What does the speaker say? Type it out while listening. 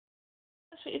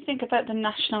what you think about the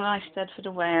National Eisteddfod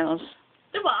of Wales.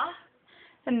 The what?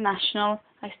 The National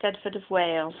Eisteddfod of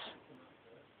Wales.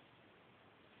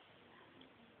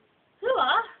 The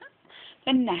what?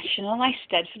 The National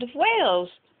Eisteddfod of Wales.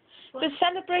 What? The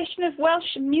celebration of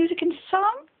Welsh music and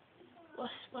song.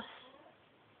 What's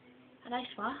a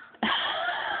nice what?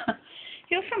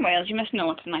 You're from Wales, you must know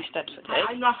what an Eisteddfod is.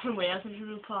 I'm not from Wales, I'm from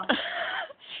Newport.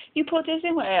 Newport is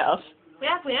in Wales. We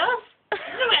have Wales? No,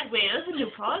 we have Wales in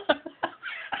Newport.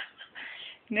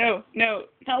 No,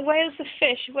 not Wales the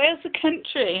fish, Wales the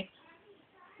country.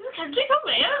 The country from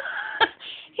Wales?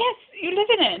 Yes, you live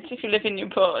in it if you live in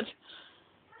Newport.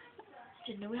 I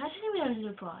didn't know we had any Wales in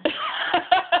Newport.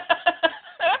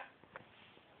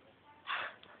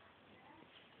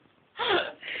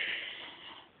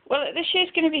 Well, this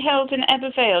year's going to be held in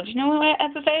Ebervale. Do you know where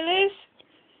Ebervale is?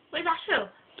 Where's that from?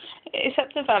 It's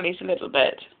up the valleys a little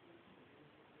bit.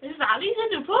 There's valleys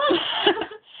in Newport?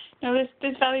 No,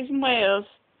 there's valleys in Wales.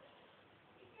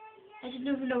 I didn't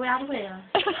even know we had Wales.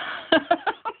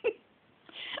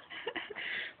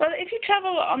 Well, if you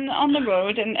travel on the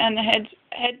road and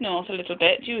head north a little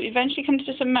bit, you eventually come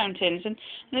to some mountains, and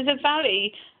there's a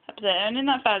valley up there, and in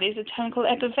that valley is a town called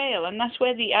Ebervale, and that's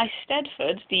where the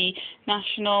Eisteddfod, the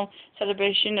national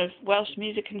celebration of Welsh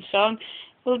music and song,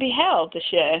 will be held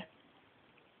this year.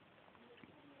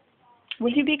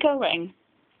 Will you be going?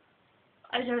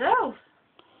 I don't know.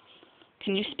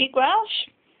 Can you speak Welsh?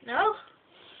 No.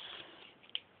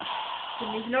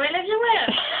 Didn't even know I lived in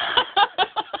Wales.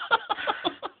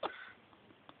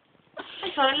 I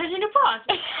thought I lived in Newport.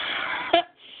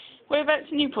 Whereabouts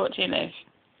in Newport do you live?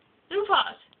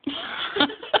 Newport.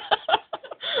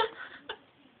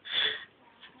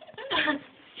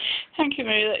 Thank you,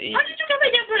 Marie. How did you get my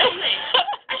number anyway?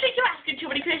 I think you're asking too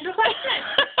many personal questions.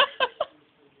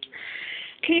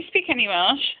 Can you speak any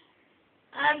Welsh?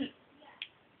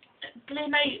 Play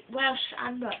my Welsh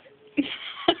and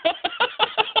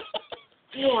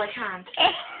No, I can't.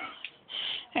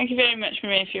 Thank you very much,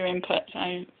 Maria, for your input.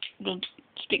 I will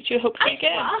speak to you hopefully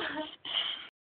again.